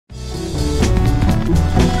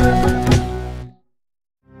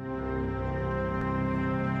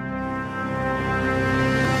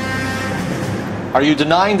Are you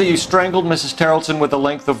denying that you strangled Mrs. Tarleton with a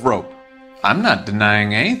length of rope? I'm not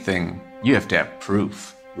denying anything. You have to have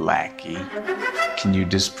proof, lackey. Can you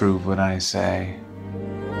disprove what I say?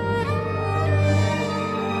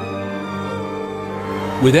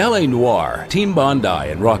 With LA Noire, Team Bondi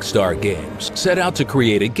and Rockstar Games set out to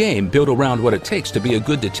create a game built around what it takes to be a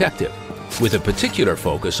good detective, with a particular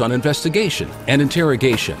focus on investigation and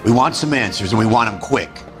interrogation. We want some answers, and we want them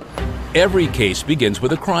quick. Every case begins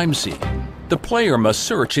with a crime scene. The player must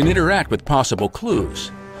search and interact with possible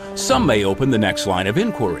clues. Some may open the next line of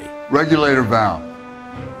inquiry. Regulator valve.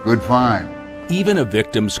 Good find. Even a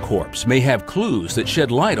victim's corpse may have clues that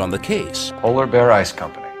shed light on the case. Polar Bear Ice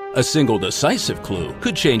Company. A single decisive clue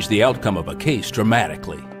could change the outcome of a case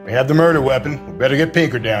dramatically. We have the murder weapon. We better get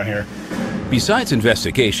Pinker down here. Besides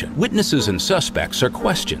investigation, witnesses and suspects are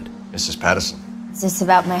questioned. Mrs. Patterson. Is this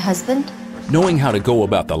about my husband? Knowing how to go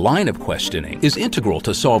about the line of questioning is integral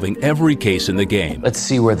to solving every case in the game. Let's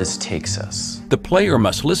see where this takes us. The player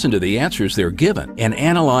must listen to the answers they're given and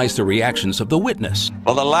analyze the reactions of the witness.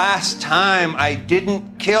 Well, the last time I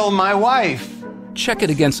didn't kill my wife. Check it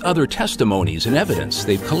against other testimonies and evidence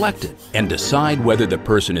they've collected, and decide whether the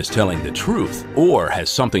person is telling the truth or has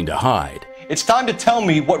something to hide. It's time to tell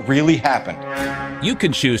me what really happened. You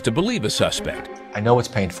can choose to believe a suspect. I know it's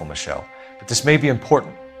painful, Michelle, but this may be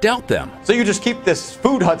important. Doubt them. So you just keep this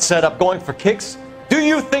food hut setup going for kicks? Do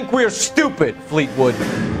you think we're stupid, Fleetwood?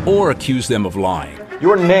 Or accuse them of lying.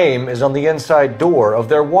 Your name is on the inside door of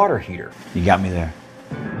their water heater. You got me there.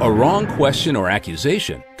 A wrong question or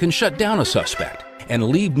accusation can shut down a suspect and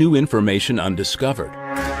leave new information undiscovered.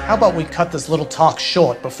 How about we cut this little talk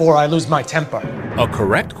short before I lose my temper? A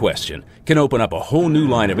correct question can open up a whole new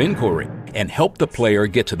line of inquiry and help the player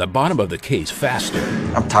get to the bottom of the case faster.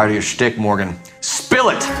 I'm tired of your shtick, Morgan. Spill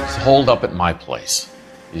it! He's holed up at my place.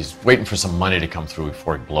 He's waiting for some money to come through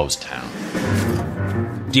before he blows town.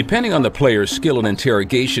 Depending on the player's skill in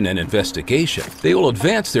interrogation and investigation, they will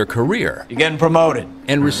advance their career. You're getting promoted.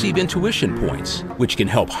 And receive intuition points, which can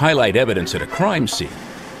help highlight evidence at a crime scene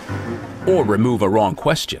or remove a wrong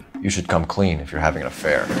question. You should come clean if you're having an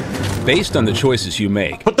affair. Based on the choices you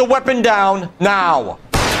make, put the weapon down now!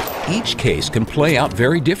 Each case can play out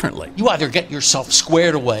very differently. You either get yourself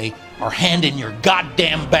squared away or hand in your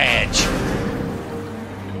goddamn badge.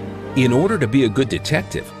 In order to be a good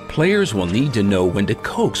detective, players will need to know when to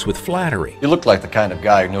coax with flattery. You look like the kind of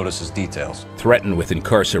guy who notices details. Threaten with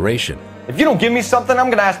incarceration. If you don't give me something, I'm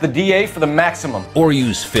gonna ask the DA for the maximum. Or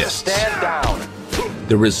use fists. Stand down.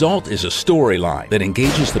 The result is a storyline that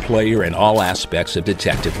engages the player in all aspects of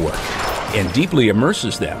detective work and deeply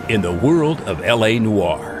immerses them in the world of LA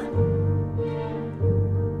Noire.